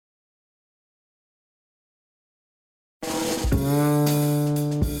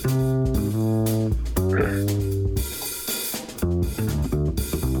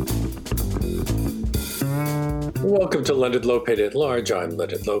Welcome to Leonard Lopate at Large. I'm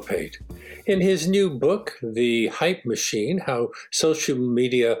Leonard Lopate. In his new book, The Hype Machine, How Social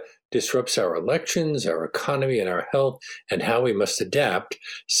Media Disrupts Our Elections, Our Economy, and Our Health, and How We Must Adapt,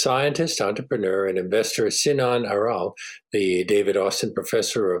 scientist, entrepreneur, and investor Sinan Aral, the David Austin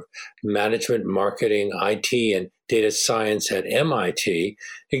Professor of Management, Marketing, IT, and Data Science at MIT,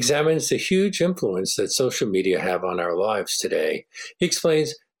 examines the huge influence that social media have on our lives today. He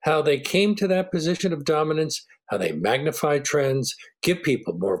explains how they came to that position of dominance, how they magnify trends, give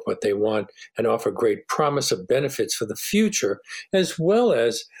people more of what they want, and offer great promise of benefits for the future, as well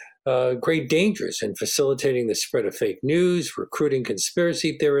as great dangers in facilitating the spread of fake news, recruiting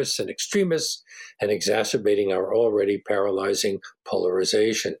conspiracy theorists and extremists, and exacerbating our already paralyzing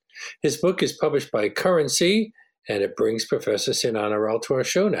polarization. His book is published by Currency, and it brings Professor Sinan Aral to our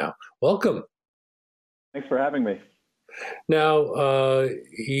show now. Welcome. Thanks for having me. Now,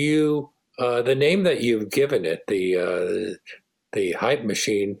 the name that you've given it, the Hype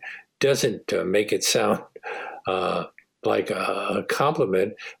Machine, doesn't make it sound like a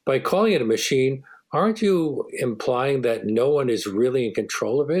compliment. By calling it a machine, aren't you implying that no one is really in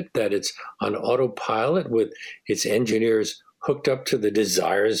control of it, that it's on autopilot with its engineers hooked up to the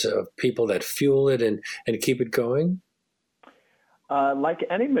desires of people that fuel it and keep it going? Like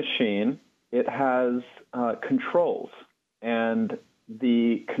any machine, it has controls, and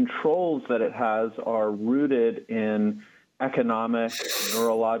the controls that it has are rooted in economic,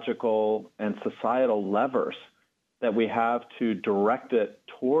 neurological, and societal levers that we have to direct it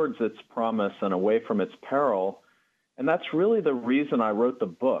towards its promise and away from its peril. And that's really the reason I wrote the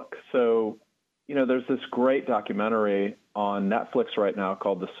book. So, there's this great documentary on Netflix right now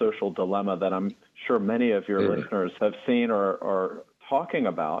called The Social Dilemma that I'm sure many of your listeners have seen or are talking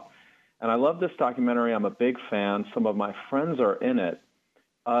about. And I love this documentary. I'm a big fan. Some of my friends are in it.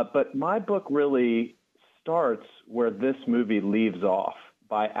 But my book really starts where this movie leaves off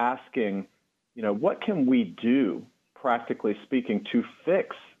by asking, what can we do, practically speaking, to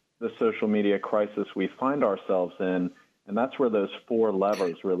fix the social media crisis we find ourselves in? And that's where those four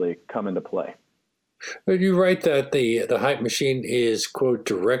levers really come into play. But you write that the Hype Machine is, quote,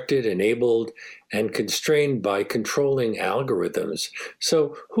 directed, enabled, and constrained by controlling algorithms.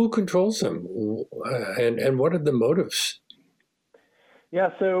 So who controls them, and what are the motives? Yeah,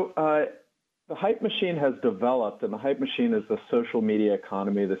 so the Hype Machine has developed, and the Hype Machine is the social media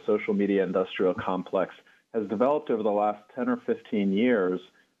economy, the social media industrial complex, has developed over the last 10 or 15 years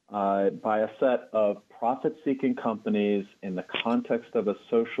by a set of profit-seeking companies in the context of a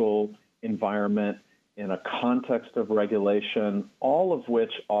social environment, in a context of regulation, all of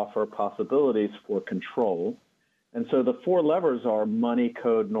which offer possibilities for control. And so the four levers are money,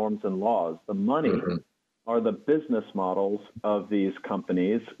 code, norms, and laws. The money are the business models of these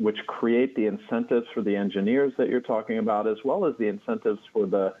companies, which create the incentives for the engineers that you're talking about, as well as the incentives for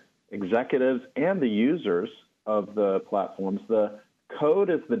the executives and the users of the platforms. The code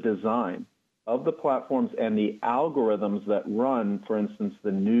is the design of the platforms and the algorithms that run, for instance,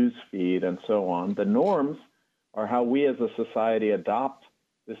 the news feed and so on. The norms are how we as a society adopt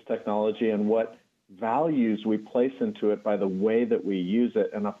this technology and what values we place into it by the way that we use it.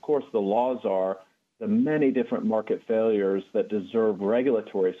 And of course, the laws are the many different market failures that deserve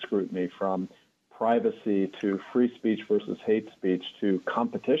regulatory scrutiny, from privacy to free speech versus hate speech to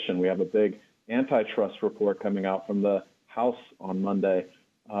competition. We have a big antitrust report coming out from the House on Monday,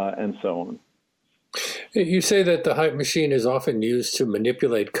 and so on. You say that the Hype Machine is often used to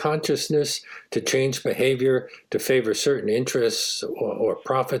manipulate consciousness, to change behavior, to favor certain interests or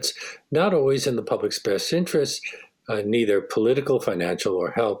profits, not always in the public's best interests, neither political, financial,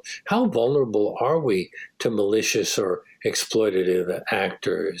 or health. How vulnerable are we to malicious or exploitative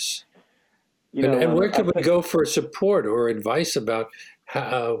actors? And where can we go for support or advice about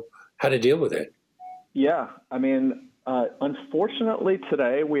how to deal with it? Yeah, unfortunately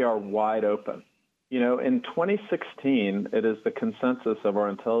today we are wide open. In 2016, it is the consensus of our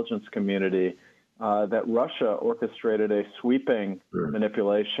intelligence community that Russia orchestrated a sweeping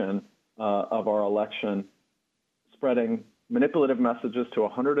manipulation of our election, spreading manipulative messages to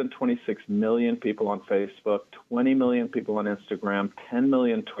 126 million people on Facebook, 20 million people on Instagram, 10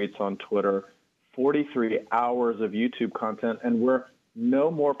 million tweets on Twitter, 43 hours of YouTube content, and we're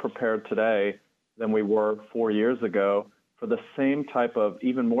no more prepared today than we were 4 years ago for the same type of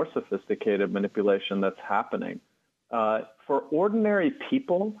even more sophisticated manipulation that's happening. For ordinary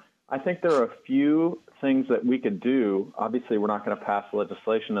people, I think there are a few things that we could do. Obviously, we're not going to pass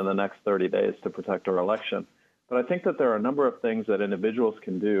legislation in the next 30 days to protect our election, but I think that there are a number of things that individuals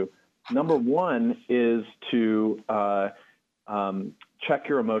can do. Number one is to check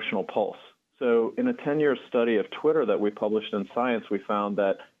your emotional pulse. So in a 10-year study of Twitter that we published in Science, we found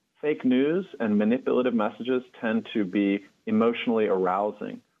that fake news and manipulative messages tend to be emotionally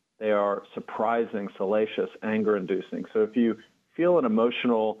arousing. They are surprising, salacious, anger-inducing. So if you feel an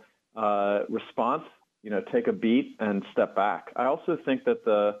emotional response, take a beat and step back. I also think that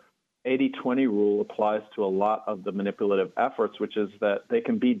the 80-20 rule applies to a lot of the manipulative efforts, which is that they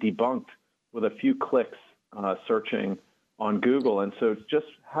can be debunked with a few clicks searching on Google. And so just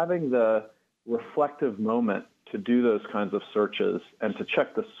having the reflective moment to do those kinds of searches and to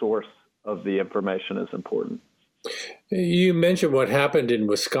check the source of the information is important. You mentioned what happened in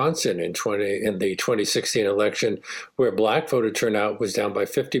Wisconsin in the 2016 election, where black voter turnout was down by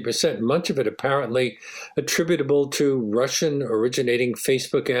 50%, much of it apparently attributable to Russian-originating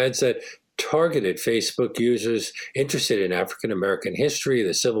Facebook ads that targeted Facebook users interested in African American history,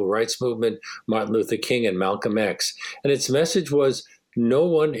 the civil rights movement, Martin Luther King, and Malcolm X. And its message was, no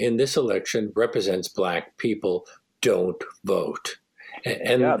one in this election represents black people, don't vote.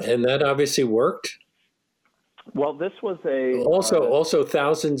 And that obviously worked. Well, this was also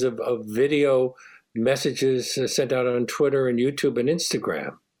thousands of video messages sent out on Twitter and YouTube and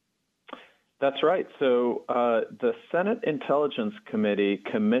Instagram. That's right. So the Senate Intelligence Committee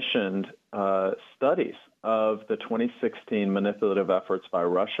commissioned studies of the 2016 manipulative efforts by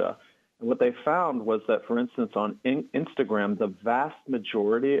Russia. And what they found was that, for instance, on Instagram, the vast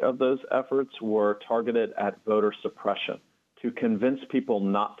majority of those efforts were targeted at voter suppression, to convince people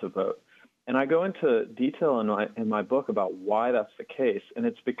not to vote. And I go into detail in my book about why that's the case. And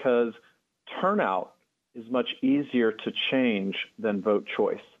it's because turnout is much easier to change than vote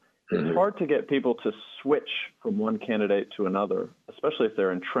choice. It's hard to get people to switch from one candidate to another, especially if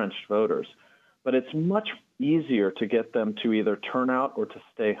they're entrenched voters. But it's much easier to get them to either turn out or to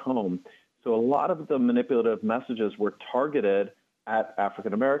stay home. So a lot of the manipulative messages were targeted at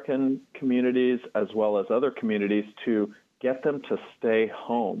African American communities as well as other communities to get them to stay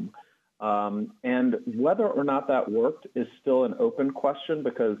home. And whether or not that worked is still an open question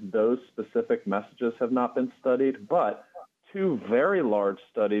because those specific messages have not been studied. But two very large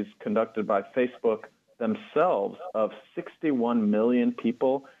studies conducted by Facebook themselves of 61 million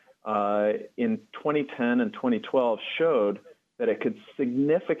people in 2010 and 2012 showed that it could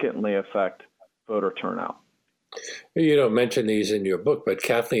significantly affect voter turnout. You don't mention these in your book, but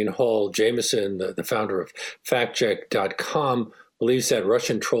Kathleen Hall Jamieson, the founder of factcheck.com, believes that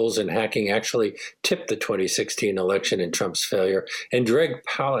Russian trolls and hacking actually tipped the 2016 election in Trump's failure. And Greg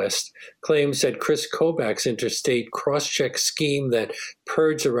Palast claims that Chris Kobach's interstate cross-check scheme that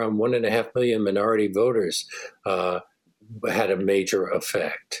purged around 1.5 million minority voters had a major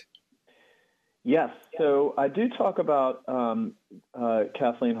effect. Yes. So I do talk about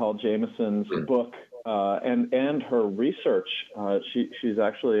Kathleen Hall Jamieson's book and her research. She's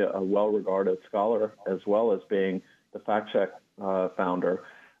actually a well-regarded scholar as well as being the FactCheck founder.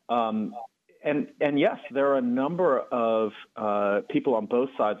 And yes, there are a number of people on both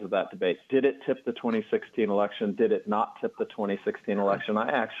sides of that debate. Did it tip the 2016 election? Did it not tip the 2016 election?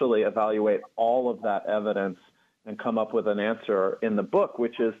 I actually evaluate all of that evidence and come up with an answer in the book,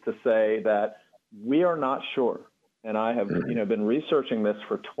 which is to say that we are not sure. And I have been researching this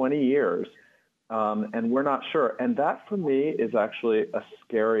for 20 years, and we're not sure. And that, for me, is actually a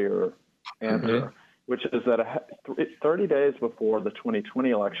scarier answer. Which is that 30 days before the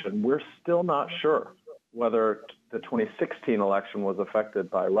 2020 election, we're still not sure whether the 2016 election was affected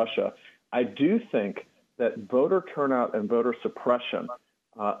by Russia. I do think that voter turnout and voter suppression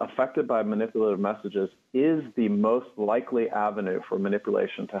affected by manipulative messages is the most likely avenue for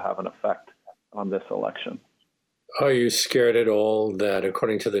manipulation to have an effect on this election. Are you scared at all that,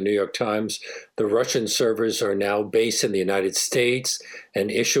 according to the New York Times, the Russian servers are now based in the United States and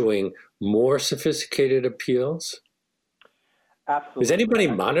issuing more sophisticated appeals? Absolutely. Is anybody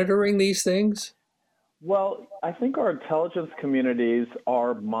monitoring these things? Well, I think our intelligence communities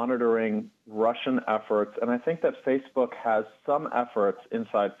are monitoring Russian efforts, and I think that Facebook has some efforts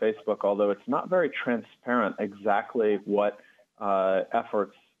inside Facebook, although it's not very transparent exactly what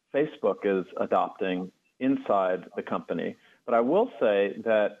efforts Facebook is adopting inside the company. But I will say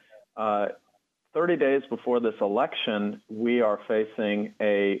that 30 days before this election, we are facing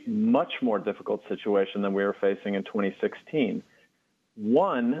a much more difficult situation than we were facing in 2016.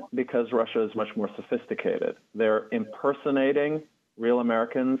 One, because Russia is much more sophisticated. They're impersonating real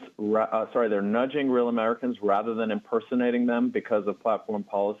Americans, they're nudging real Americans rather than impersonating them because of platform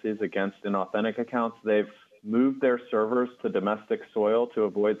policies against inauthentic accounts. They've moved their servers to domestic soil to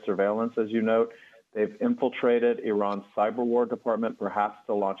avoid surveillance, as you note. They've infiltrated Iran's cyber war department, perhaps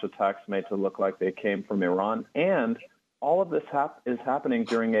to launch attacks made to look like they came from Iran. And all of this is happening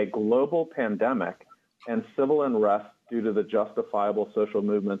during a global pandemic and civil unrest due to the justifiable social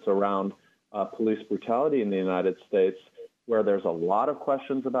movements around police brutality in the United States, where there's a lot of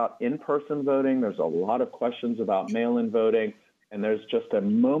questions about in-person voting, there's a lot of questions about mail-in voting, and there's just a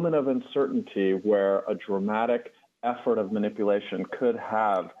moment of uncertainty where a dramatic effort of manipulation could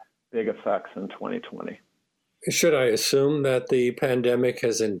have big effects in 2020. Should I assume that the pandemic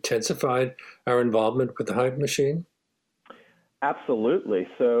has intensified our involvement with the hype machine? Absolutely.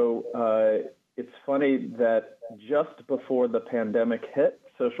 So it's funny that just before the pandemic hit,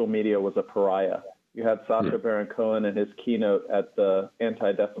 social media was a pariah. You had Sacha Baron Cohen in his keynote at the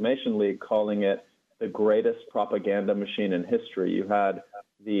Anti-Defamation League calling it the greatest propaganda machine in history. You had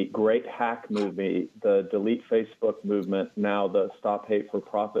the Great Hack movie, the Delete Facebook movement, now the Stop Hate for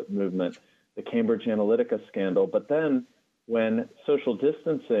Profit movement, the Cambridge Analytica scandal. But then when social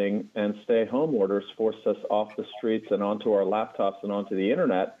distancing and stay-home orders forced us off the streets and onto our laptops and onto the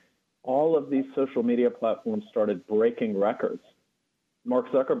internet, all of these social media platforms started breaking records.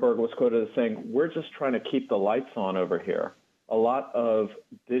 Mark Zuckerberg was quoted as saying, "We're just trying to keep the lights on over here." A lot of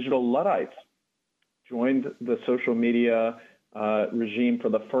digital Luddites joined the social media regime for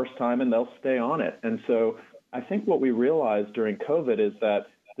the first time, and they'll stay on it. And so I think what we realized during COVID is that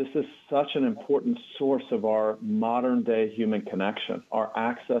this is such an important source of our modern day human connection, our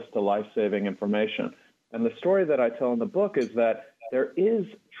access to life-saving information. And the story that I tell in the book is that there is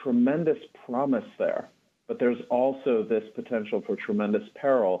tremendous promise there, but there's also this potential for tremendous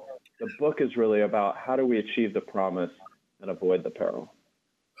peril. The book is really about how do we achieve the promise and avoid the peril.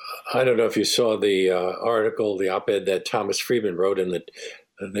 I don't know if you saw the article, the op-ed that Thomas Friedman wrote in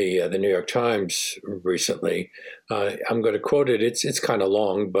the New York Times recently. I'm going to quote it. It's kind of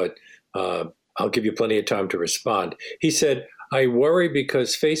long, but I'll give you plenty of time to respond. He said, "I worry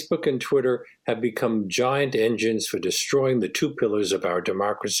because Facebook and Twitter have become giant engines for destroying the two pillars of our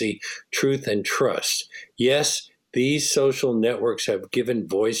democracy, truth and trust. Yes, these social networks have given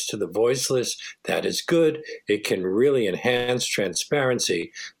voice to the voiceless. That is good. It can really enhance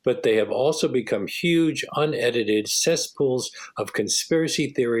transparency, but they have also become huge, unedited cesspools of conspiracy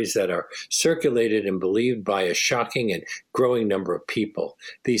theories that are circulated and believed by a shocking and growing number of people.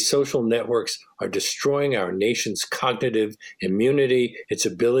 These social networks are destroying our nation's cognitive immunity, its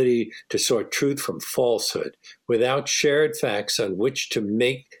ability to sort truth from falsehood. Without shared facts on which to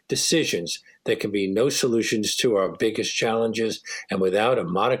make decisions, there can be no solutions to our biggest challenges, and without a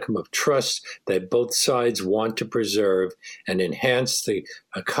modicum of trust that both sides want to preserve and enhance the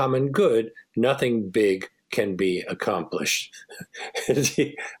common good, nothing big can be accomplished."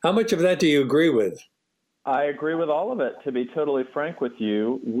 How much of that do you agree with? I agree with all of it. To be totally frank with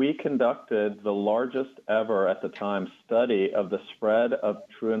you, we conducted the largest ever at the time study of the spread of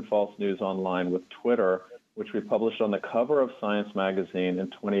true and false news online with Twitter, which we published on the cover of Science magazine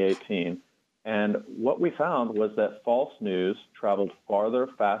in 2018. And what we found was that false news traveled farther,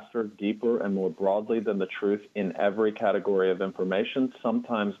 faster, deeper, and more broadly than the truth in every category of information,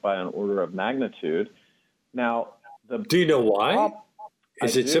 sometimes by an order of magnitude. Now, do you know why?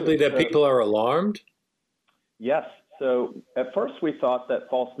 Is it simply that people are alarmed? Yes. So at first we thought that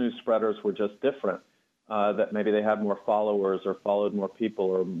false news spreaders were just different, that maybe they had more followers or followed more people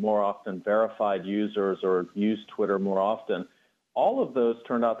or more often verified users or used Twitter more often. All of those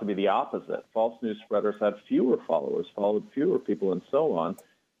turned out to be the opposite. False news spreaders had fewer followers, followed fewer people, and so on.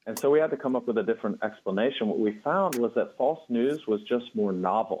 And so we had to come up with a different explanation. What we found was that false news was just more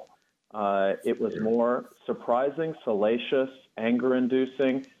novel. It was more surprising, salacious,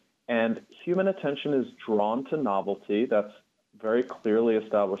 anger-inducing, and human attention is drawn to novelty. That's very clearly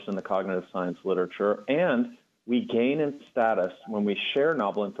established in the cognitive science literature. And we gain in status when we share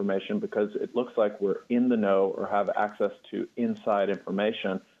novel information because it looks like we're in the know or have access to inside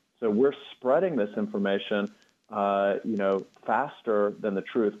information. So we're spreading this information, faster than the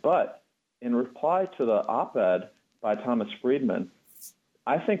truth. But in reply to the op-ed by Thomas Friedman,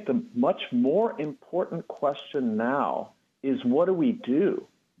 I think the much more important question now is what do we do?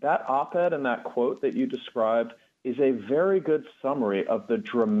 That op-ed and that quote that you described is a very good summary of the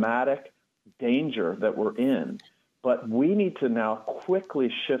dramatic danger that we're in. But we need to now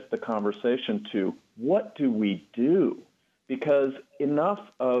quickly shift the conversation to what do we do? Because enough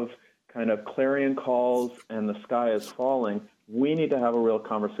of kind of clarion calls and the sky is falling, we need to have a real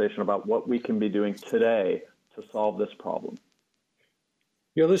conversation about what we can be doing today to solve this problem.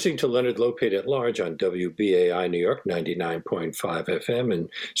 You're listening to Leonard Lopate at Large on WBAI New York 99.5 FM and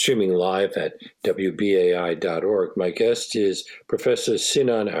streaming live at WBAI.org. My guest is Professor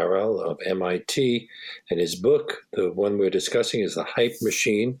Sinan Arel of MIT, and his book, the one we're discussing, is The Hype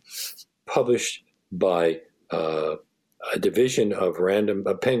Machine, published by a division of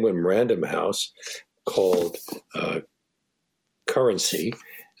Penguin Random House called Currency.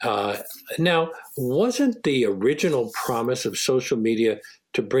 Now, wasn't the original promise of social media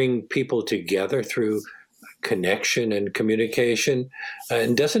to bring people together through connection and communication?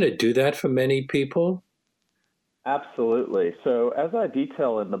 And doesn't it do that for many people? Absolutely. So, as I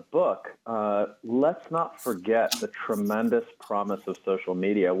detail in the book, let's not forget the tremendous promise of social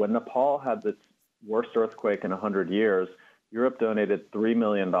media. When Nepal had its worst earthquake in 100 years, Europe donated $3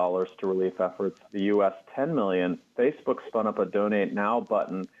 million to relief efforts, the U.S. $10 million. Facebook spun up a Donate Now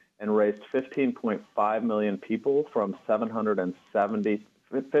button and raised $15.5 million people from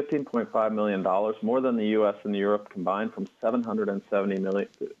 $15.5 million, more than the U.S. and Europe combined, from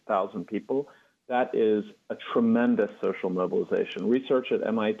 770,000 people. That is a tremendous social mobilization. Research at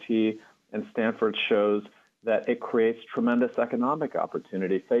MIT and Stanford shows that it creates tremendous economic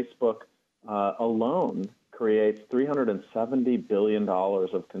opportunity. Facebook alone creates $370 billion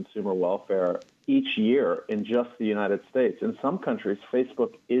of consumer welfare each year in just the United States. In some countries,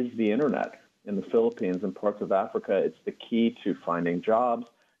 Facebook is the internet. In the Philippines and parts of Africa, it's the key to finding jobs,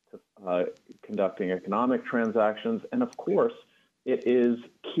 to conducting economic transactions, and of course, it is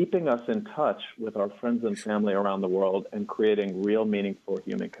keeping us in touch with our friends and family around the world and creating real meaningful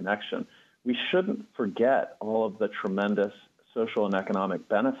human connection. We shouldn't forget all of the tremendous social and economic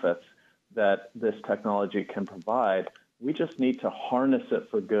benefits that this technology can provide. We just need to harness it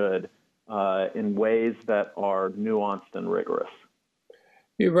for good in ways that are nuanced and rigorous.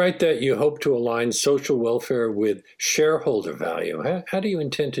 You write that you hope to align social welfare with shareholder value. How do you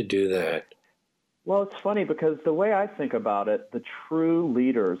intend to do that? Well, it's funny because the way I think about it, the true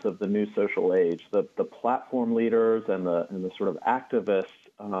leaders of the new social age, the platform leaders and the sort of activists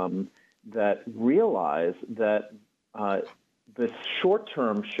that realize that this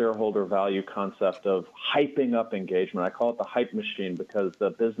short-term shareholder value concept of hyping up engagement, I call it the hype machine because the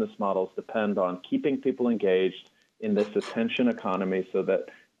business models depend on keeping people engaged in this attention economy so that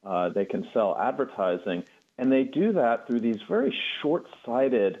they can sell advertising. And they do that through these very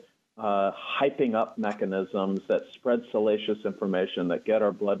short-sighted hyping up mechanisms that spread salacious information that get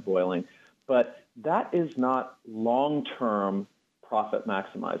our blood boiling. But that is not long-term profit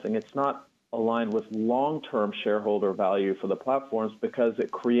maximizing. It's not aligned with long-term shareholder value for the platforms because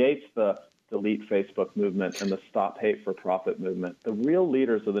it creates the delete Facebook movement and the stop hate for profit movement. The real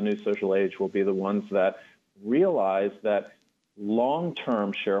leaders of the new social age will be the ones that realize that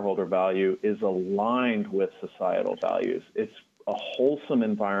long-term shareholder value is aligned with societal values. It's a wholesome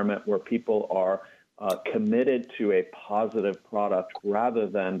environment where people are committed to a positive product rather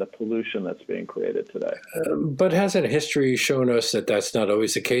than the pollution that's being created today. But hasn't history shown us that that's not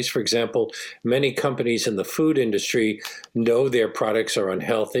always the case? For example, many companies in the food industry know their products are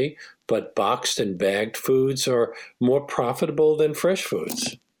unhealthy, but boxed and bagged foods are more profitable than fresh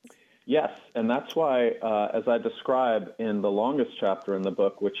foods. Yes, and that's why, as I describe in the longest chapter in the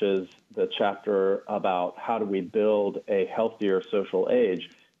book, which is the chapter about how do we build a healthier social age,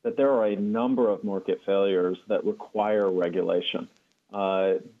 that there are a number of market failures that require regulation.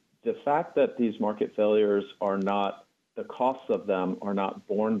 The fact that these market failures are not, the costs of them are not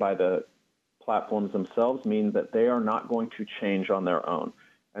borne by the platforms themselves means that they are not going to change on their own.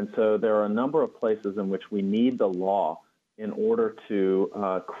 And so there are a number of places in which we need the law in order to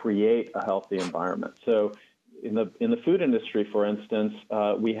create a healthy environment. So in the food industry, for instance,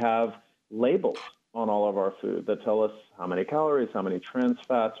 we have labels on all of our food that tell us how many calories, how many trans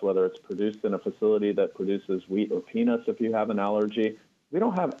fats, whether it's produced in a facility that produces wheat or peanuts if you have an allergy. We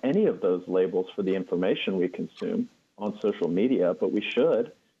don't have any of those labels for the information we consume on social media, but we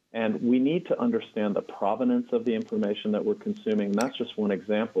should. And we need to understand the provenance of the information that we're consuming. And that's just one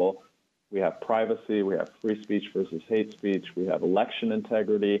example. We have privacy, we have free speech versus hate speech, we have election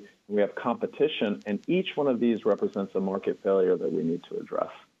integrity, and we have competition, and each one of these represents a market failure that we need to address.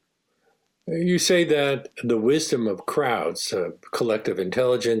 You say that the wisdom of crowds, collective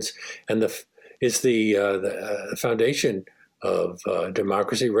intelligence, and is the foundation of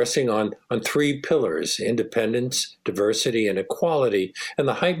democracy, resting on three pillars: independence, diversity, and equality. And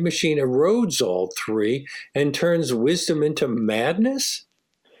the hype machine erodes all three and turns wisdom into madness?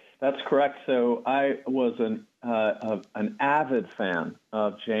 That's correct. So I was an avid fan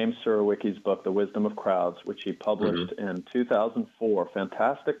of James Surowiecki's book, The Wisdom of Crowds, which he published in 2004.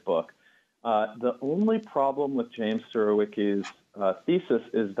 Fantastic book. The only problem with James Surowiecki's thesis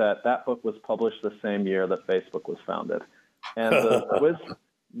is that book was published the same year that Facebook was founded. And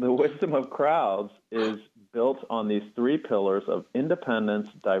the wisdom of crowds is built on these three pillars of independence,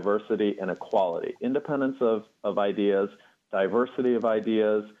 diversity, and equality. Independence of ideas, diversity of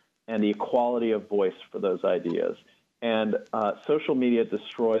ideas, and the equality of voice for those ideas. And social media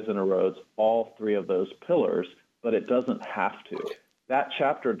destroys and erodes all three of those pillars, but it doesn't have to. That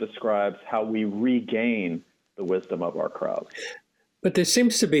chapter describes how we regain the wisdom of our crowds. But there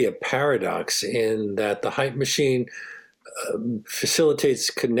seems to be a paradox in that the hype machine facilitates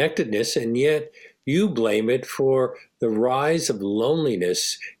connectedness, and yet you blame it for the rise of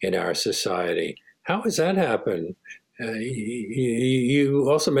loneliness in our society. How has that happened? You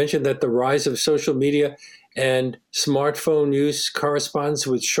also mentioned that the rise of social media and smartphone use corresponds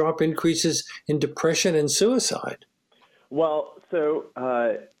with sharp increases in depression and suicide. Well, so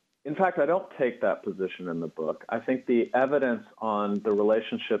in fact, I don't take that position in the book. I think the evidence on the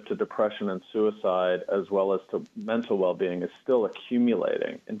relationship to depression and suicide, as well as to mental well-being, is still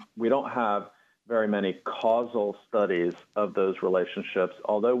accumulating. And we don't have very many causal studies of those relationships,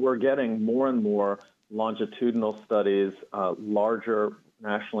 although we're getting more and more longitudinal studies, larger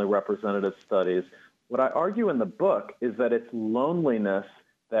nationally representative studies. What I argue in the book is that it's loneliness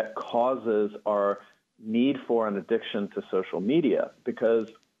that causes our need for an addiction to social media, because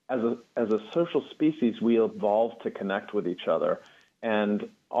as a social species, we evolved to connect with each other, and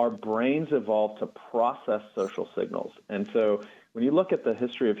our brains evolved to process social signals. And so when you look at the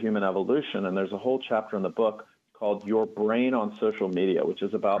history of human evolution, and there's a whole chapter in the book called Your Brain on Social Media, which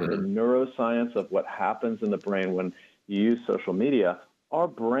is about the neuroscience of what happens in the brain when you use social media, our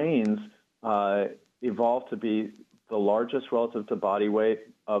brains evolved to be the largest relative to body weight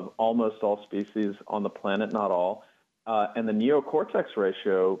of almost all species on the planet, not all. And the neocortex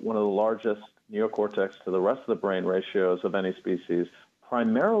ratio, one of the largest neocortex to the rest of the brain ratios of any species,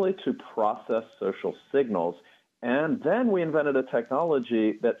 primarily to process social signals. And then we invented a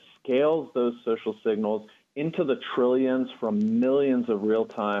technology that scales those social signals into the trillions from millions of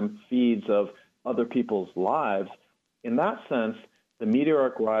real-time feeds of other people's lives. In that sense, the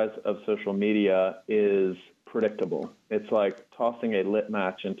meteoric rise of social media is predictable. It's like tossing a lit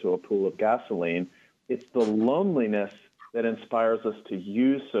match into a pool of gasoline. It's the loneliness that inspires us to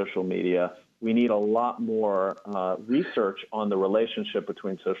use social media. We need a lot more research on the relationship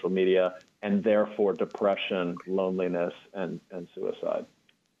between social media and therefore depression, loneliness, and suicide.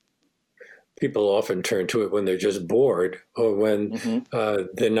 People often turn to it when they're just bored, or when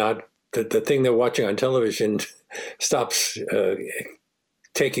they're not, the thing they're watching on television stops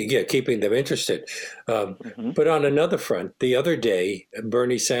keeping them interested. But on another front, the other day,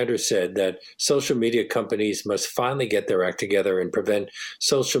 Bernie Sanders said that social media companies must finally get their act together and prevent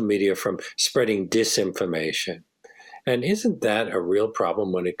social media from spreading disinformation. And isn't that a real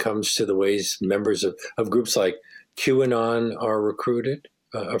problem when it comes to the ways members of groups like QAnon are recruited?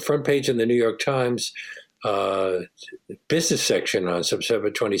 A front page in the New York Times business section on September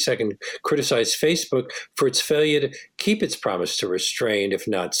 22nd criticized Facebook for its failure to keep its promise to restrain, if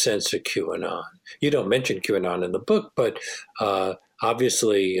not censor, QAnon. You don't mention QAnon in the book, but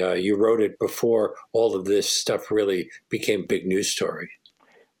obviously you wrote it before all of this stuff really became big news story.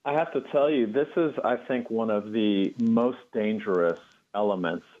 I have to tell you, this is, I think, one of the most dangerous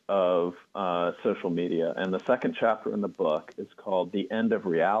elements of social media. And the second chapter in the book is called The End of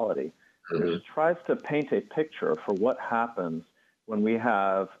Reality, which tries to paint a picture for what happens when we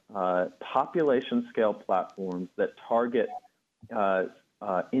have population-scale platforms that target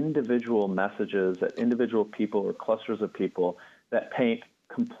individual messages at individual people or clusters of people that paint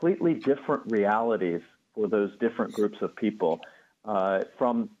completely different realities for those different groups of people,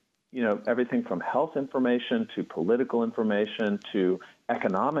 from everything from health information to political information to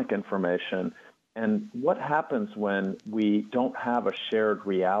economic information. And what happens when we don't have a shared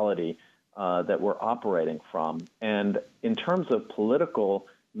reality that we're operating from? And in terms of political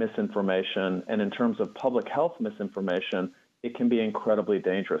misinformation and in terms of public health misinformation, it can be incredibly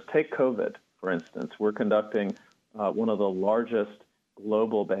dangerous. Take COVID, for instance. We're conducting one of the largest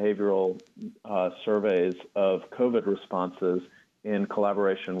global behavioral surveys of COVID responses in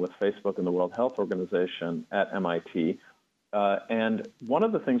collaboration with Facebook and the World Health Organization at MIT. And one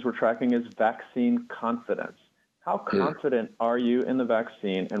of the things we're tracking is vaccine confidence. How confident are you in the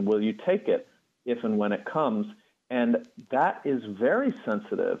vaccine, and will you take it if and when it comes? And that is very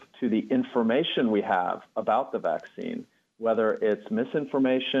sensitive to the information we have about the vaccine, whether it's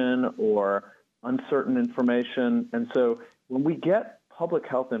misinformation or uncertain information. And so when we get public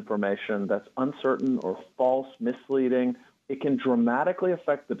health information that's uncertain or false, misleading, it can dramatically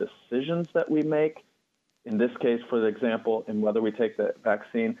affect the decisions that we make, in this case, for example, in whether we take the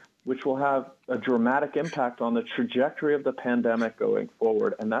vaccine, which will have a dramatic impact on the trajectory of the pandemic going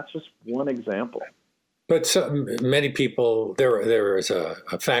forward. And that's just one example. But many people, there is a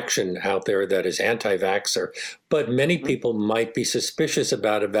faction out there that is anti-vaxxer, but many people might be suspicious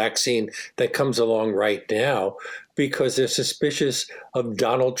about a vaccine that comes along right now because they're suspicious of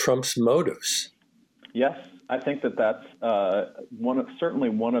Donald Trump's motives. Yes, I think that's certainly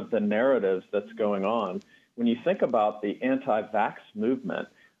one of the narratives that's going on. When you think about the anti-vax movement,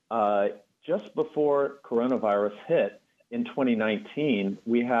 just before coronavirus hit, in 2019,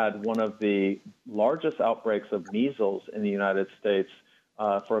 we had one of the largest outbreaks of measles in the United States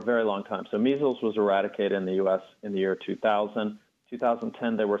for a very long time. So measles was eradicated in the U.S. in the year 2000.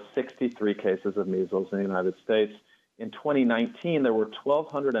 2010, there were 63 cases of measles in the United States. In 2019, there were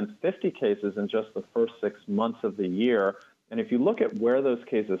 1,250 cases in just the first 6 months of the year. And if you look at where those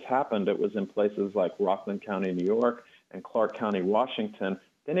cases happened, it was in places like Rockland County, New York, and Clark County, Washington.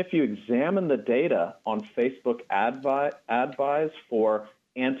 Then if you examine the data on Facebook ad buys for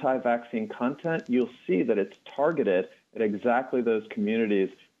anti-vaccine content, you'll see that it's targeted at exactly those communities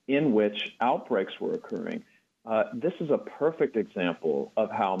in which outbreaks were occurring. This is a perfect example of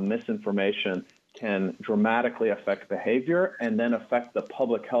how misinformation can dramatically affect behavior and then affect the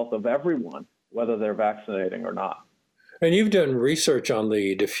public health of everyone, whether they're vaccinating or not. And you've done research on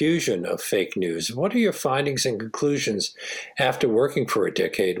the diffusion of fake news. What are your findings and conclusions after working for a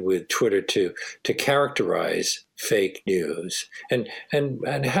decade with Twitter to characterize fake news? And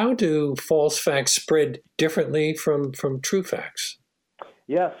how do false facts spread differently from true facts?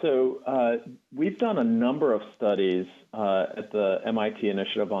 Yeah, so we've done a number of studies at the MIT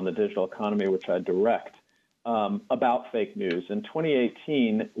Initiative on the Digital Economy, which I direct, about fake news. In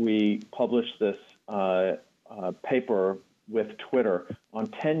 2018, we published this paper with Twitter on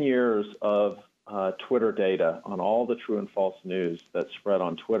 10 years of Twitter data on all the true and false news that spread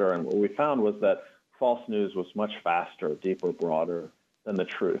on Twitter. And what we found was that false news was much faster, deeper, broader than the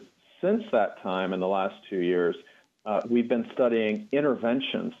truth. Since that time, in the last 2 years, we've been studying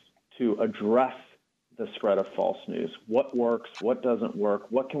interventions to address the spread of false news. What works? What doesn't work?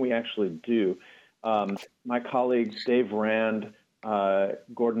 What can we actually do? My colleagues, Dave Rand,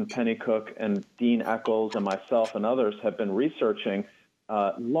 Gordon Pennycook, and Dean Eccles, and myself and others have been researching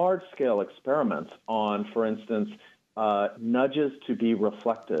large-scale experiments on, for instance, nudges to be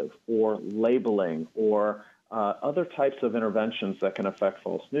reflective or labeling or other types of interventions that can affect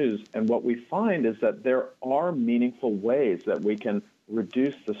false news. And what we find is that there are meaningful ways that we can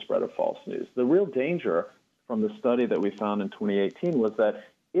reduce the spread of false news. The real danger from the study that we found in 2018 was that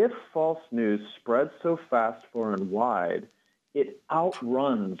if false news spreads so fast, far, and wide, it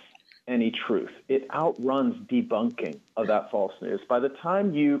outruns any truth. It outruns debunking of that false news. By the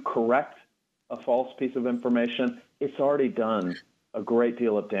time you correct a false piece of information, it's already done a great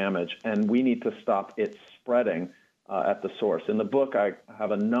deal of damage, and we need to stop it spreading at the source. In the book, I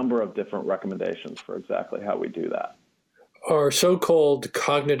have a number of different recommendations for exactly how we do that. Are so-called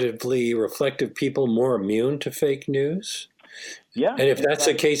cognitively reflective people more immune to fake news? Yeah. And if that's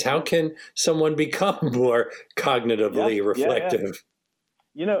the case, how can someone become more cognitively reflective?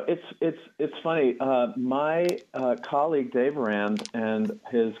 Yeah. You know, it's funny. My colleague Dave Rand and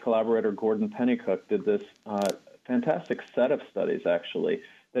his collaborator Gordon Pennycook did this fantastic set of studies, actually,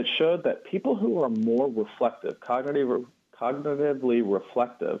 that showed that people who are more reflective, cognitively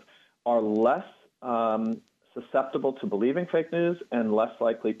reflective, are less susceptible to believing fake news and less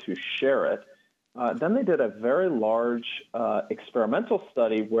likely to share it. Then they did a very large experimental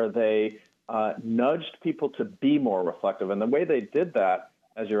study where they nudged people to be more reflective. And the way they did that,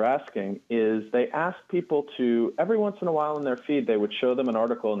 as you're asking, is they asked people to, every once in a while in their feed, they would show them an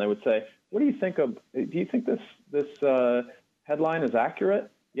article and they would say, what do you think of, do you think this headline is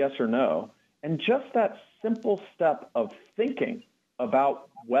accurate? Yes or no? And just that simple step of thinking about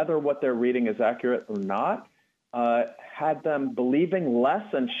whether what they're reading is accurate or not had them believing less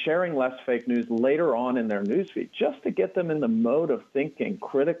and sharing less fake news later on in their newsfeed. Just to get them in the mode of thinking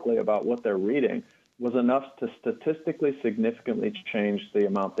critically about what they're reading was enough to statistically significantly change the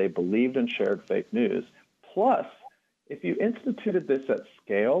amount they believed and shared fake news. Plus, if you instituted this at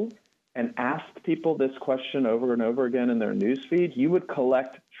scale and asked people this question over and over again in their newsfeed, you would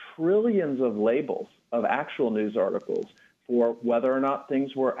collect trillions of labels of actual news articles for whether or not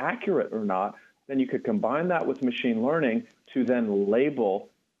things were accurate or not. Then you could combine that with machine learning to then label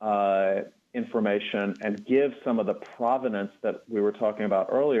information and give some of the provenance that we were talking about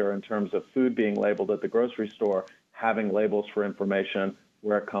earlier in terms of food being labeled at the grocery store, having labels for information,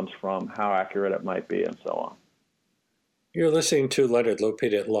 where it comes from, how accurate it might be, and so on. You're listening to Leonard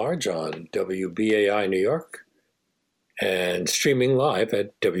Lopate at Large on WBAI New York and streaming live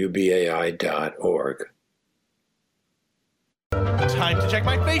at WBAI.org. Time to check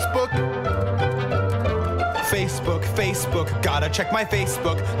my Facebook. Facebook, Facebook, gotta check my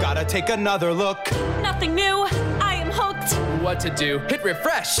Facebook, gotta take another look. Nothing new, I am hooked. What to do? Hit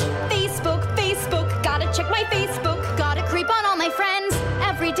refresh. Facebook, Facebook, gotta check my Facebook, gotta creep on all my friends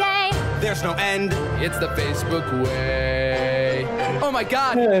every day. There's no end. It's the Facebook way. Oh my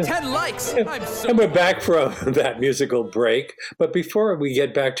God, 10 likes. I'm so... And we're back from that musical break. But before we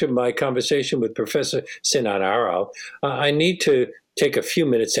get back to my conversation with Professor Sinan Aral, I need to take a few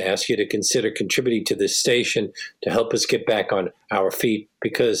minutes to ask you to consider contributing to this station to help us get back on our feet,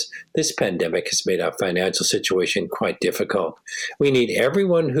 because this pandemic has made our financial situation quite difficult. We need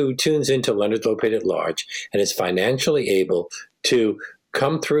everyone who tunes into Leonard Lopate at Large and is financially able to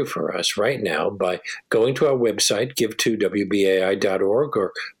come through for us right now by going to our website, give2wbai.org,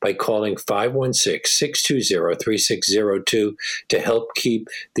 or by calling 516-620-3602 to help keep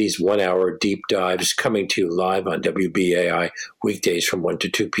these 1-hour deep dives coming to you live on WBAI weekdays from 1 to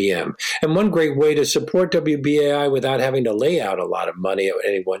 2 p.m. And one great way to support WBAI without having to lay out a lot of money at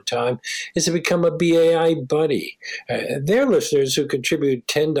any one time is to become a BAI buddy. They're listeners who contribute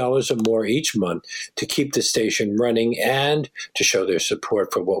 $10 or more each month to keep the station running and to show their support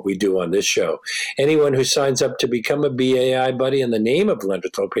for what we do on this show. Anyone who signs up to become a BAI buddy in the name of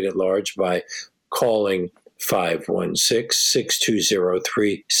Leonard Lopate at Large by calling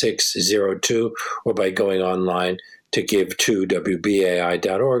 516-620-3602 or by going online to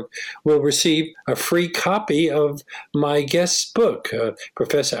give2wbai.org will receive a free copy of my guest's book,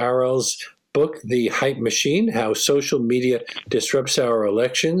 Professor Aral's book, The Hype Machine, How Social Media Disrupts Our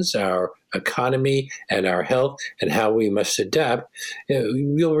Elections, Our Economy, and Our Health, and How We Must Adapt.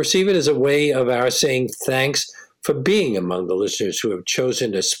 You'll receive it as a way of our saying thanks for being among the listeners who have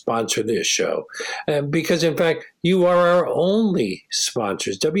chosen to sponsor this show. Because, in fact, you are our only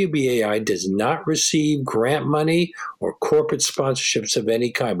sponsors. WBAI does not receive grant money or corporate sponsorships of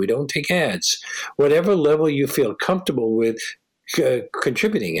any kind. We don't take ads. Whatever level you feel comfortable with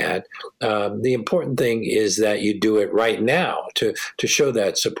contributing at, the important thing is that you do it right now to show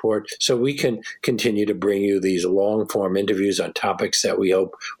that support so we can continue to bring you these long-form interviews on topics that we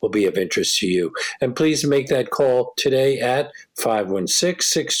hope will be of interest to you. And please make that call today at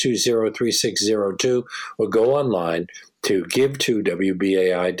 516-620-3602 or go online to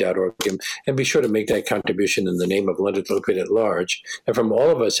give2wbai.org and be sure to make that contribution in the name of Leonard Lopate at Large. And from all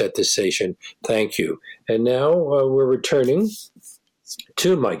of us at this station, thank you. And now we're returning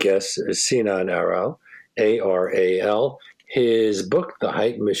to my guest, Sinan Aral, A-R-A-L, his book, The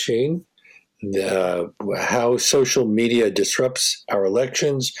Hype Machine, How Social Media Disrupts Our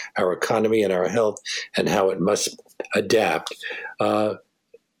Elections, Our Economy, and Our Health, and How It Must Adapt.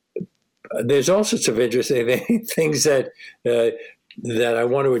 There's all sorts of interesting things that I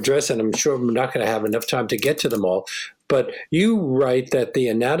want to address, and I'm sure I'm not going to have enough time to get to them all. But you write that the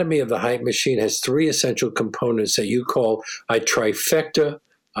anatomy of the Hype Machine has 3 essential components that you call a trifecta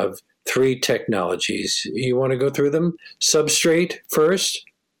of 3 technologies. You want to go through them? Substrate first?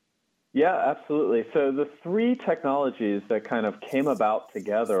 Yeah, absolutely. So the 3 technologies that kind of came about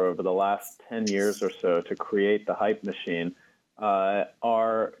together over the last 10 years or so to create the Hype Machine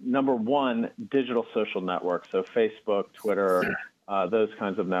are, number 1, digital social networks, so Facebook, Twitter, those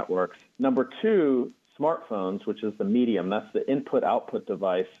kinds of networks. Number 2, smartphones, which is the medium. That's the input-output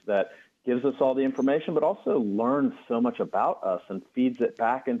device that gives us all the information, but also learns so much about us and feeds it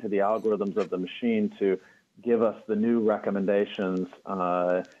back into the algorithms of the machine to give us the new recommendations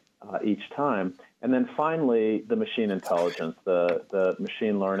each time. And then finally, the machine intelligence, the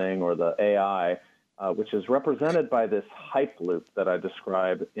machine learning or the AI, which is represented by this hype loop that I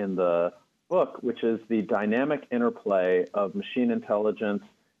describe in the book, which is the dynamic interplay of machine intelligence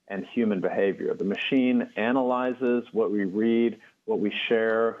and human behavior. The machine analyzes what we read, what we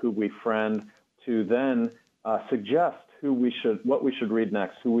share, who we friend, to then suggest what we should read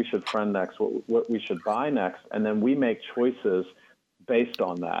next, who we should friend next, what we should buy next, and then we make choices based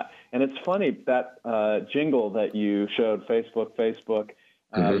on that. And it's funny, that jingle that you showed, Facebook,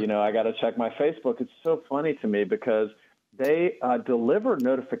 I got to check my Facebook. It's so funny to me because they deliver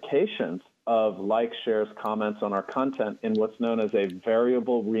notifications of likes, shares, comments on our content in what's known as a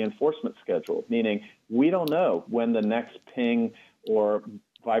variable reinforcement schedule, meaning we don't know when the next ping or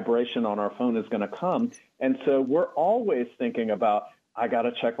vibration on our phone is going to come. And so we're always thinking about, I got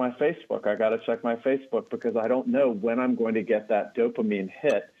to check my Facebook. I got to check my Facebook because I don't know when I'm going to get that dopamine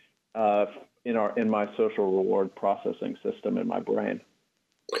hit in my social reward processing system in my brain.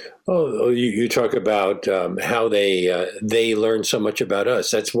 Oh, you talk about how they learn so much about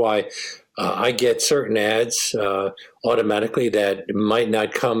us. That's why I get certain ads automatically that might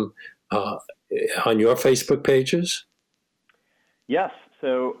not come on your Facebook pages. Yes.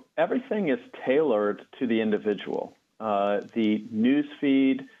 So everything is tailored to the individual. The news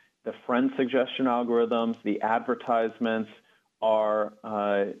feed, the friend suggestion algorithms, the advertisements are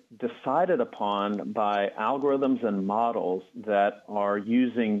decided upon by algorithms and models that are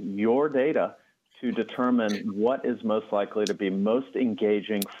using your data to determine what is most likely to be most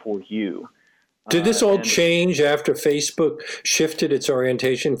engaging for you. Did this all change after Facebook shifted its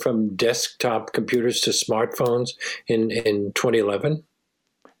orientation from desktop computers to smartphones in 2011?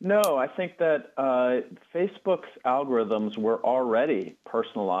 No, I think that Facebook's algorithms were already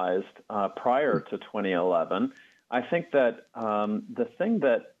personalized prior to 2011. I think that the thing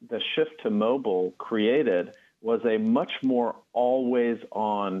that the shift to mobile created was a much more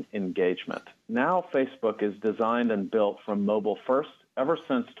always-on engagement. Now Facebook is designed and built from mobile first. Ever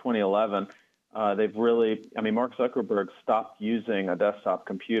since 2011, they've really, Mark Zuckerberg stopped using a desktop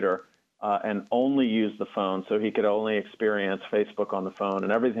computer and only used the phone, so he could only experience Facebook on the phone,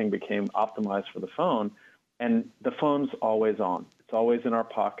 and everything became optimized for the phone. And the phone's always on. It's always in our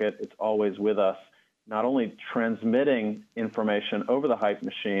pocket. It's always with us, not only transmitting information over the Hype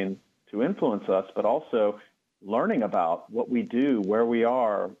machine to influence us, but also learning about what we do, where we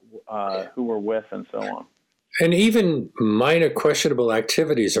are, who we're with, and so on. And even minor questionable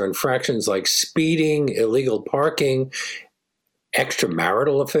activities or infractions like speeding, illegal parking,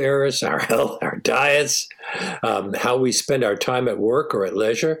 extramarital affairs, our health, our diets, how we spend our time at work or at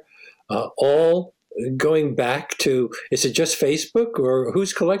leisure, all going back to, is it just Facebook or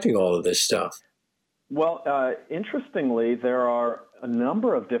who's collecting all of this stuff? Well, interestingly, there are a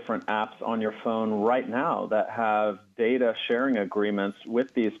number of different apps on your phone right now that have data sharing agreements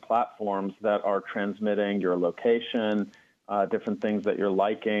with these platforms that are transmitting your location, different things that you're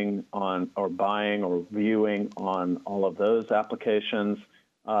liking on or buying or viewing on all of those applications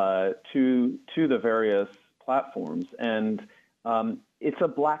to the various platforms. And it's a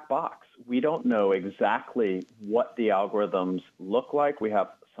black box. We don't know exactly what the algorithms look like. We have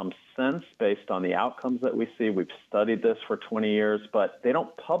some sense based on the outcomes that we see. We've studied this for 20 years, but they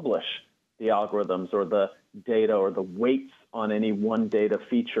don't publish the algorithms or the data or the weights on any one data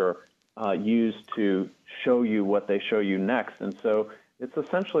feature used to show you what they show you next. And so it's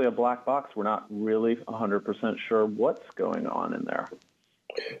essentially a black box. We're not really 100% sure what's going on in there.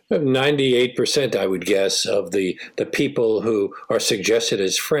 98%, I would guess, of the people who are suggested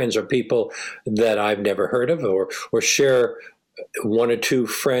as friends are people that I've never heard of or share one or two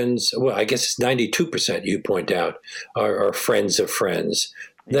friends. Well, I guess it's 92% you point out are friends of friends.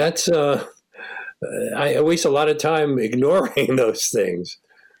 That's, I waste a lot of time ignoring those things.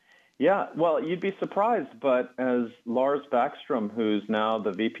 Yeah, well, you'd be surprised, but as Lars Backstrom, who's now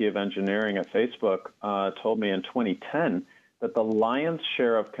the VP of Engineering at Facebook, told me in 2010, that the lion's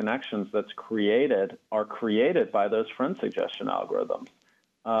share of connections that's created are created by those friend suggestion algorithms.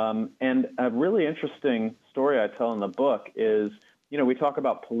 And a really interesting story I tell in the book is, we talk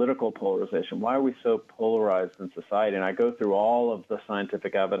about political polarization. Why are we so polarized in society? And I go through all of the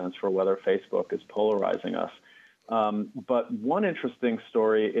scientific evidence for whether Facebook is polarizing us. But one interesting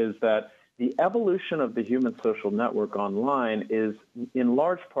story is that the evolution of the human social network online is in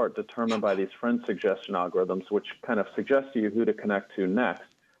large part determined by these friend suggestion algorithms, which kind of suggest to you who to connect to next.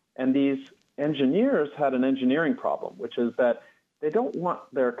 And these engineers had an engineering problem, which is that they don't want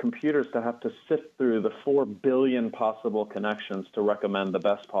their computers to have to sift through the 4 billion possible connections to recommend the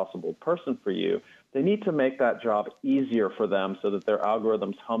best possible person for you. They need to make that job easier for them so that their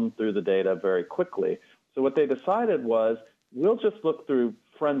algorithms hum through the data very quickly. So what they decided was, we'll just look through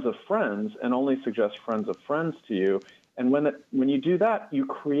friends of friends and only suggest friends of friends to you. And when you do that, you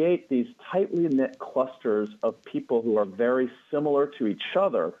create these tightly knit clusters of people who are very similar to each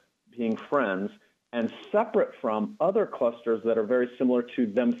other, being friends, and separate from other clusters that are very similar to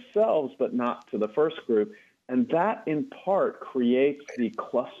themselves, but not to the first group. And that, in part, creates the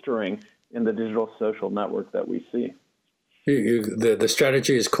clustering in the digital social network that we see. The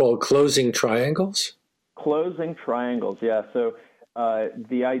strategy is called closing triangles? Closing triangles, yeah. So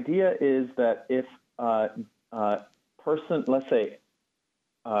the idea is that if person, let's say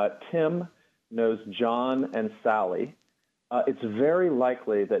Tim knows John and Sally, it's very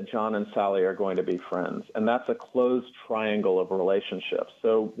likely that John and Sally are going to be friends, and that's a closed triangle of relationships.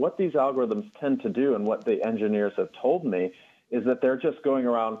 So what these algorithms tend to do, and what the engineers have told me, is that they're just going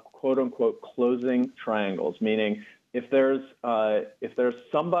around quote-unquote closing triangles, meaning if there's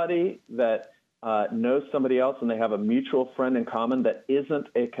somebody that knows somebody else and they have a mutual friend in common that isn't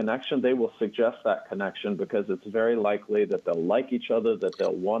a connection, they will suggest that connection because it's very likely that they'll like each other, that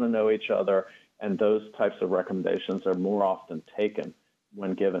they'll want to know each other, and those types of recommendations are more often taken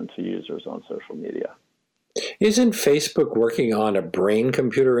when given to users on social media. Isn't Facebook working on a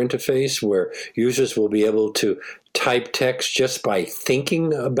brain-computer interface where users will be able to type text just by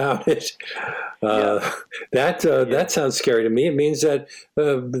thinking about it? That sounds scary to me. It means that,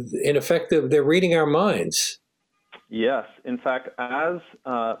 in effect, they're reading our minds. Yes. In fact, as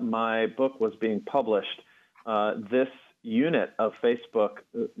my book was being published, this unit of Facebook,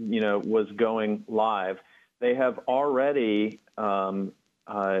 was going live. They have already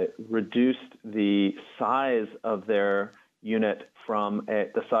reduced the size of their unit from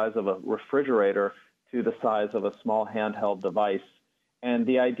the size of a refrigerator to the size of a small handheld device. And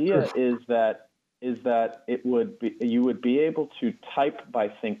the idea is that you would be able to type by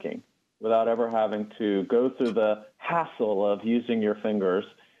thinking without ever having to go through the hassle of using your fingers.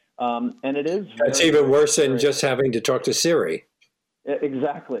 And it is that's even worse than just having to talk to Siri.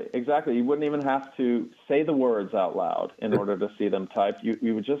 Exactly. You wouldn't even have to say the words out loud in order to see them typed.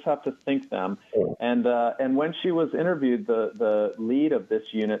 You would just have to think them. And when she was interviewed, the lead of this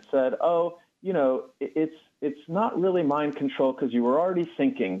unit said, it's not really mind control because you were already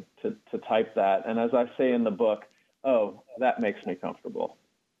thinking to type that. And as I say in the book, that makes me comfortable.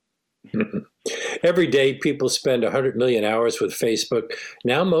 Every day, people spend 100 million hours with Facebook,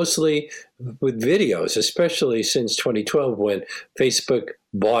 now mostly with videos, especially since 2012 when Facebook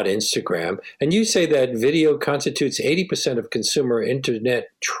bought Instagram. And you say that video constitutes 80% of consumer internet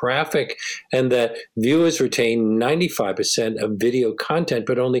traffic and that viewers retain 95% of video content,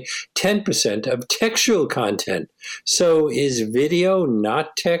 but only 10% of textual content. So is video,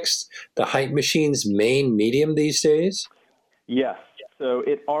 not text, the Hype Machine's main medium these days? Yes. So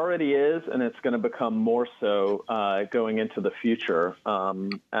it already is, and it's going to become more so going into the future.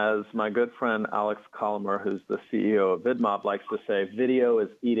 As my good friend Alex Collamer, who's the CEO of VidMob, likes to say, video is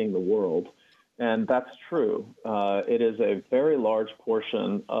eating the world. And that's true. It is a very large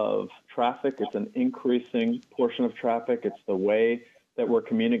portion of traffic. It's an increasing portion of traffic. It's the way that we're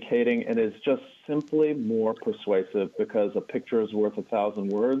communicating, and it's just simply more persuasive because a picture is worth 1,000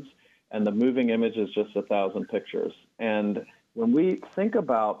 words, and the moving image is just 1,000 pictures. And when we think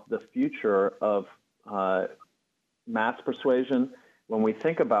about the future of mass persuasion, when we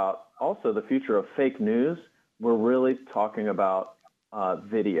think about also the future of fake news, we're really talking about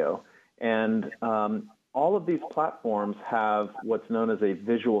video. And all of these platforms have what's known as a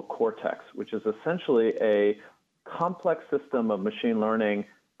visual cortex, which is essentially a complex system of machine learning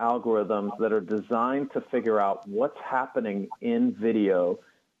algorithms that are designed to figure out what's happening in video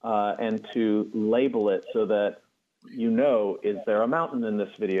and to label it so that is there a mountain in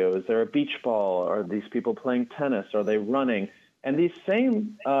this video? Is there a beach ball? Are these people playing tennis? Are they running? And these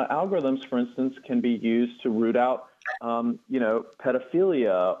same algorithms, for instance, can be used to root out,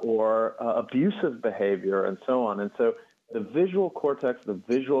 pedophilia or abusive behavior and so on. And so the visual cortex, the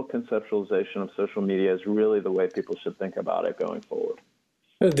visual conceptualization of social media is really the way people should think about it going forward.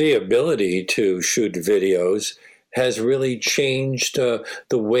 The ability to shoot videos has really changed the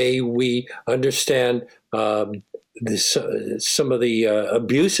way we understand some of the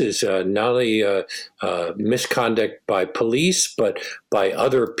abuses, not only misconduct by police, but by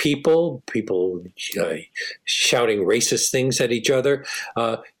other people shouting racist things at each other.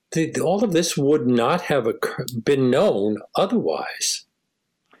 All of this would not have been known otherwise.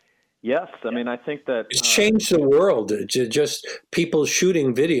 Yes, I mean, I think that it's changed the world, just people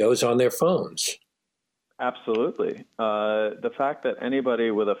shooting videos on their phones. Absolutely. The fact that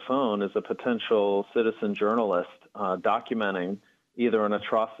anybody with a phone is a potential citizen journalist documenting either an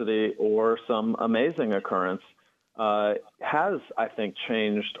atrocity or some amazing occurrence has, I think,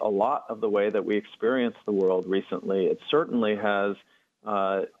 changed a lot of the way that we experience the world recently. It certainly has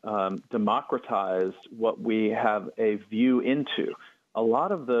democratized what we have a view into. A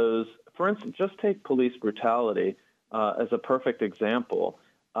lot of those, for instance, just take police brutality as a perfect example.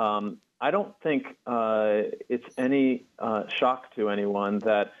 I don't think it's any shock to anyone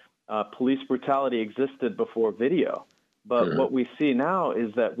that police brutality existed before video. But what we see now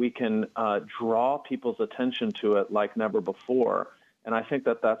is that we can draw people's attention to it like never before. And I think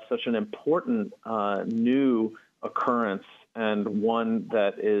that that's such an important new occurrence and one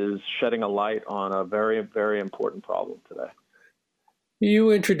that is shedding a light on a very, very important problem today.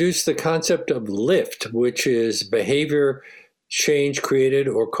 You introduced the concept of lift, which is behavior change created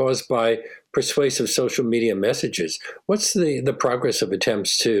or caused by persuasive social media messages. What's the progress of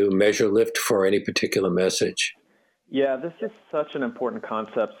attempts to measure lift for any particular message? Yeah, this is such an important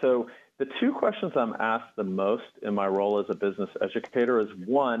concept. So the two questions I'm asked the most in my role as a business educator is,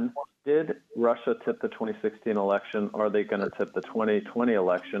 one, did Russia tip the 2016 election? Are they going to tip the 2020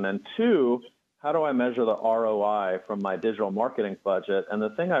 election? And two, how do I measure the ROI from my digital marketing budget? And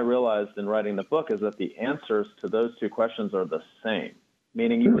the thing I realized in writing the book is that the answers to those two questions are the same,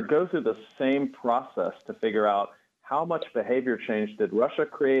 meaning you would go through the same process to figure out how much behavior change did Russia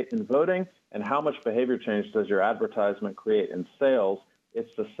create in voting and how much behavior change does your advertisement create in sales.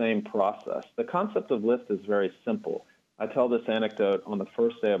 It's the same process. The concept of lift is very simple. I tell this anecdote on the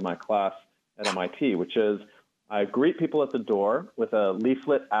first day of my class at MIT, which is I greet people at the door with a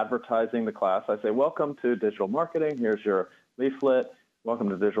leaflet advertising the class. I say, welcome to digital marketing. Here's your leaflet. Welcome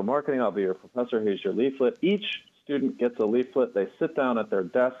to digital marketing. I'll be your professor. Here's your leaflet. Each student gets a leaflet. They sit down at their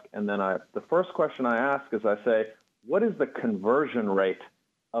desk. And then the first question I ask is I say, what is the conversion rate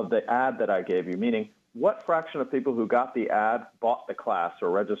of the ad that I gave you? Meaning, what fraction of people who got the ad bought the class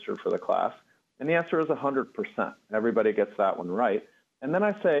or registered for the class? And the answer is 100%. Everybody gets that one right. And then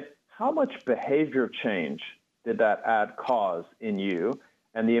I say, how much behavior change did that ad cause in you?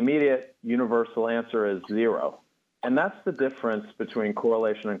 And the immediate universal answer is 0. And that's the difference between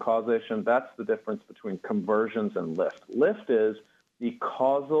correlation and causation. That's the difference between conversions and lift. Lift is the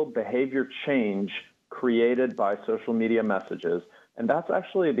causal behavior change created by social media messages. And that's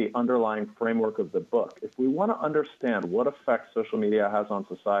actually the underlying framework of the book. If we want to understand what effect social media has on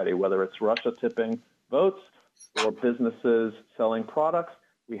society, whether it's Russia tipping votes or businesses selling products,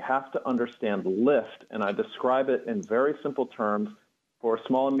 we have to understand lift. And I describe it in very simple terms for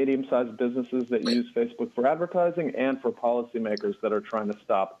small and medium-sized businesses that use Facebook for advertising and for policymakers that are trying to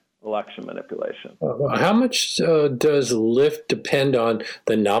stop election manipulation. How much does lift depend on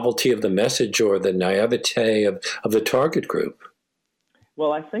the novelty of the message or the naivete of the target group?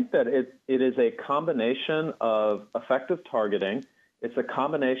 Well, I think that it is a combination of effective targeting. It's a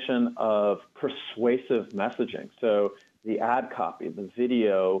combination of persuasive messaging. So the ad copy, the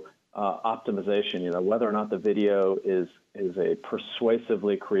video optimization, whether or not the video is a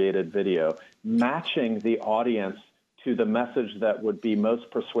persuasively created video, matching the audience to the message that would be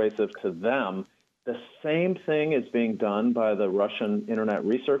most persuasive to them. The same thing is being done by the Russian Internet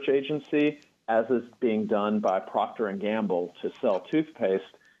Research Agency as is being done by Procter & Gamble to sell toothpaste.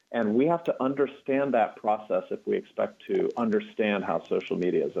 And we have to understand that process if we expect to understand how social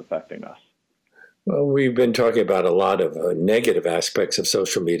media is affecting us. Well, we've been talking about a lot of negative aspects of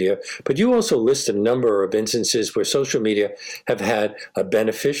social media, but you also list a number of instances where social media have had a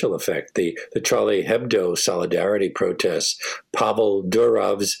beneficial effect. The Charlie Hebdo solidarity protests, Pavel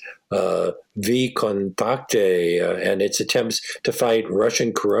Durov's VKontakte, and its attempts to fight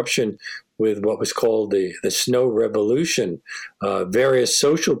Russian corruption with what was called the Snow Revolution, various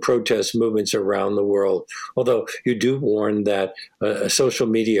social protest movements around the world. Although you do warn that a social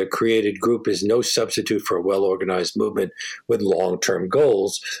media created group is no substitute for a well-organized movement with long-term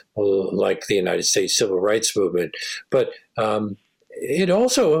goals, like the United States Civil Rights Movement. But it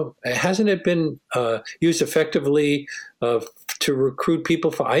also, hasn't it been used effectively to recruit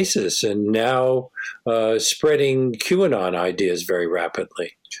people for ISIS and now spreading QAnon ideas very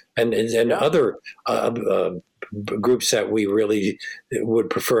rapidly and other groups that we really would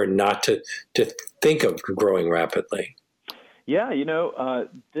prefer not to think of growing rapidly? Yeah,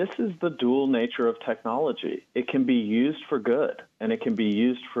 this is the dual nature of technology. It can be used for good and it can be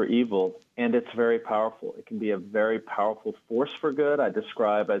used for evil, and it's very powerful. It can be a very powerful force for good. I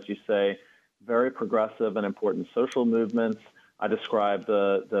describe, as you say, very progressive and important social movements. I describe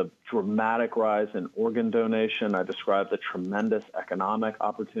the dramatic rise in organ donation. I describe the tremendous economic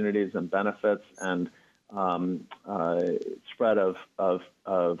opportunities and benefits and spread of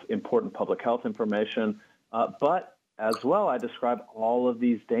important public health information. But as well, I describe all of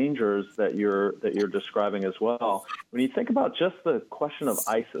these dangers that you're describing as well. When you think about just the question of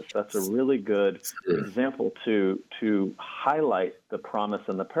ISIS, that's a really good example to highlight the promise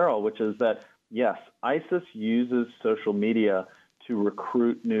and the peril, which is that, yes, ISIS uses social media to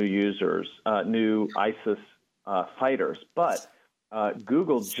recruit new users, new ISIS fighters, but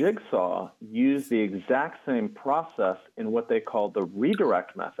Google Jigsaw used the exact same process in what they called the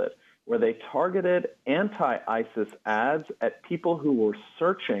redirect method, where they targeted anti-ISIS ads at people who were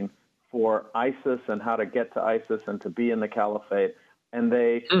searching for ISIS and how to get to ISIS and to be in the caliphate. And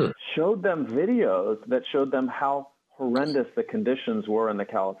they showed them videos that showed them how horrendous the conditions were in the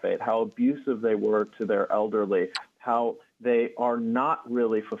caliphate, how abusive they were to their elderly, how they are not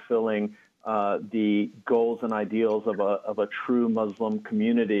really fulfilling the goals and ideals of a true Muslim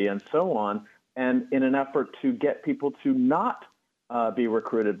community and so on, and in an effort to get people to not be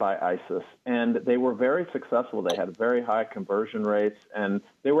recruited by ISIS. And they were very successful. They had very high conversion rates. And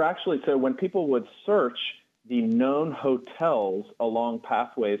they were actually, so when people would search the known hotels along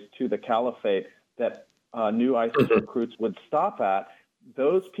pathways to the caliphate that new ISIS recruits would stop at,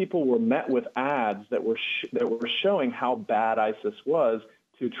 those people were met with ads that were showing how bad ISIS was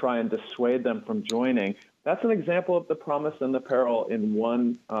to try and dissuade them from joining. That's an example of the promise and the peril in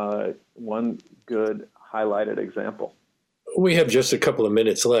one good highlighted example. We have just a couple of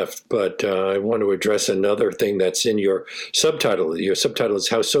minutes left, but I want to address another thing that's in your subtitle. Your subtitle is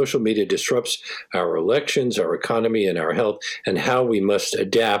How Social Media Disrupts Our Elections, Our Economy, and Our Health, and How We Must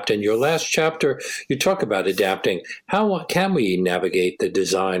Adapt. In your last chapter, you talk about adapting. How can we navigate the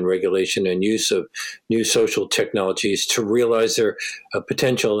design, regulation, and use of new social technologies to realize their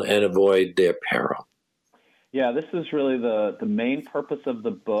potential and avoid their peril? Yeah, this is really the main purpose of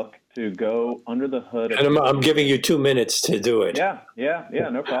the book, to go under the hood. And I'm giving you 2 minutes to do it. Yeah,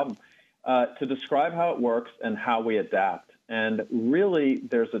 no problem. To describe how it works and how we adapt. And really,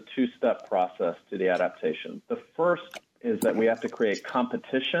 there's a two-step process to the adaptation. The first is that we have to create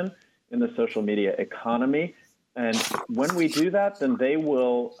competition in the social media economy. And when we do that, then they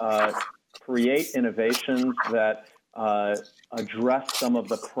will create innovations that address some of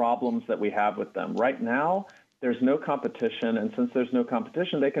the problems that we have with them. Right now, there's no competition, and since there's no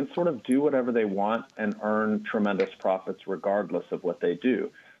competition, they can sort of do whatever they want and earn tremendous profits regardless of what they do.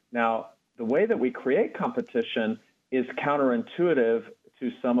 Now, the way that we create competition is counterintuitive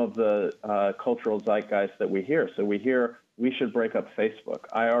to some of the cultural zeitgeist that we hear. So we hear we should break up Facebook.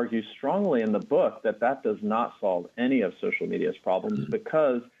 I argue strongly in the book that does not solve any of social media's problems,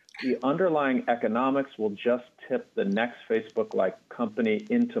 because the underlying economics will just tip the next Facebook-like company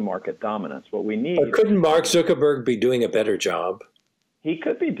into market dominance. What we need... But couldn't Mark Zuckerberg be doing a better job? He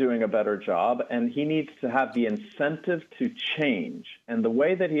could be doing a better job, and he needs to have the incentive to change. And the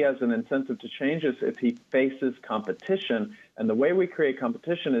way that he has an incentive to change is if he faces competition. And the way we create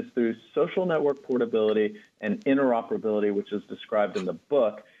competition is through social network portability and interoperability, which is described in the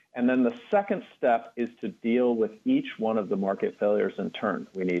book. And then the second step is to deal with each one of the market failures in turn.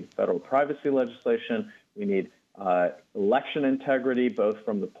 We need federal privacy legislation. We need election integrity, both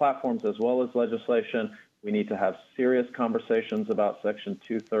from the platforms as well as legislation. We need to have serious conversations about Section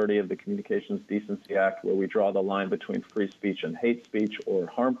 230 of the Communications Decency Act, where we draw the line between free speech and hate speech or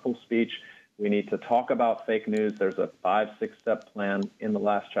harmful speech. We need to talk about fake news. There's a 5-6-step plan in the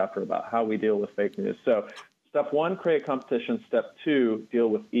last chapter about how we deal with fake news. So step one, create competition. Step two, deal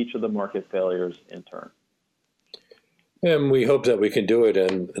with each of the market failures in turn. And we hope that we can do it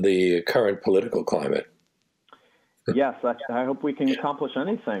in the current political climate. Yes, I hope we can accomplish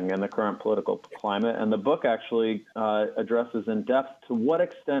anything in the current political climate. And the book actually addresses in depth to what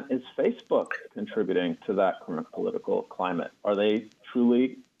extent is Facebook contributing to that current political climate. Are they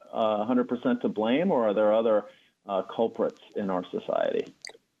truly 100% to blame, or are there other culprits in our society?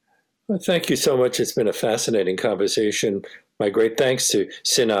 Well, thank you so much. It's been a fascinating conversation. My great thanks to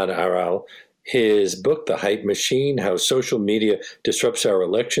Sinan Aral. His book, The Hype Machine, How Social Media Disrupts Our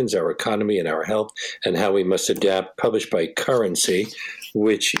Elections, Our Economy, and Our Health, and How We Must Adapt, published by Currency,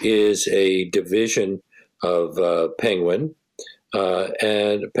 which is a division of Penguin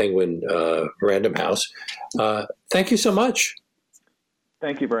and Penguin Random House. Thank you so much.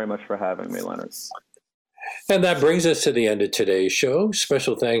 Thank you very much for having me, Leonard. And that brings us to the end of today's show.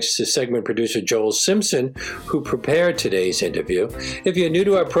 Special thanks to segment producer Joel Simpson, who prepared today's interview. If you're new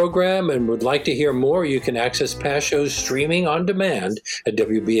to our program and would like to hear more, you can access past shows streaming on demand at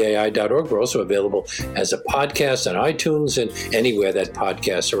WBAI.org. We're also available as a podcast on iTunes and anywhere that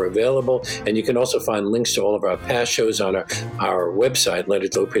podcasts are available. And you can also find links to all of our past shows on our website,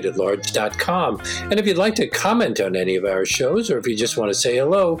 LeonardLopateAtLarge.com. And if you'd like to comment on any of our shows, or if you just want to say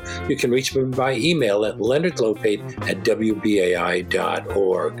hello, you can reach me by email at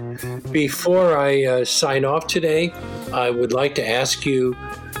LeonardLopate@WBAI.org. Before I sign off today, I would like to ask you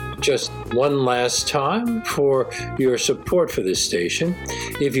just one last time for your support for this station.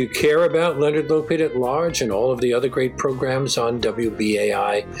 If you care about Leonard Lopate at Large and all of the other great programs on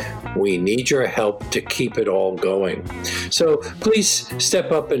WBAI, we need your help to keep it all going. So please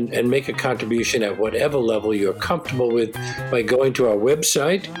step up and make a contribution at whatever level you're comfortable with by going to our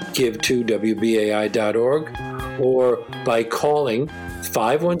website, give2wbai.org, or by calling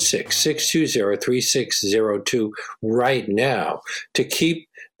 516-620-3602 right now to keep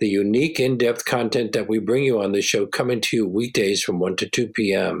the unique in-depth content that we bring you on the show coming to you weekdays from 1 to 2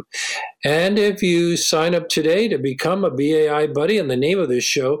 p.m. And if you sign up today to become a BAI buddy in the name of this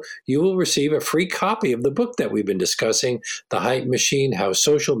show, you will receive a free copy of the book that we've been discussing, The Hype Machine, How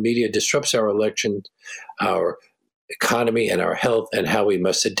Social Media Disrupts Our Elections, Our Economy, and Our Health, and How We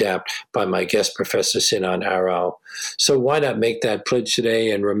Must Adapt, by my guest, Professor Sinan Aral. So why not make that pledge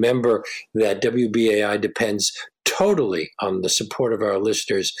today, and remember that WBAI depends totally on the support of our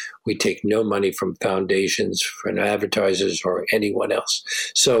listeners. We take no money from foundations, from advertisers, or anyone else.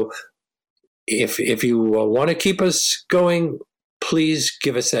 So if you want to keep us going, please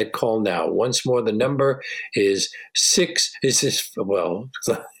give us that call now. Once more, the number is I've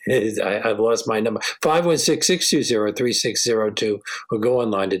lost my number, 516-620-3602, or go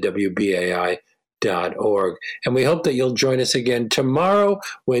online to WBAI.org. And we hope that you'll join us again tomorrow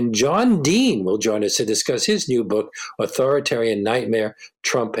when John Dean will join us to discuss his new book, Authoritarian Nightmare,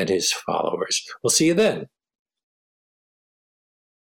 Trump and His Followers. We'll see you then.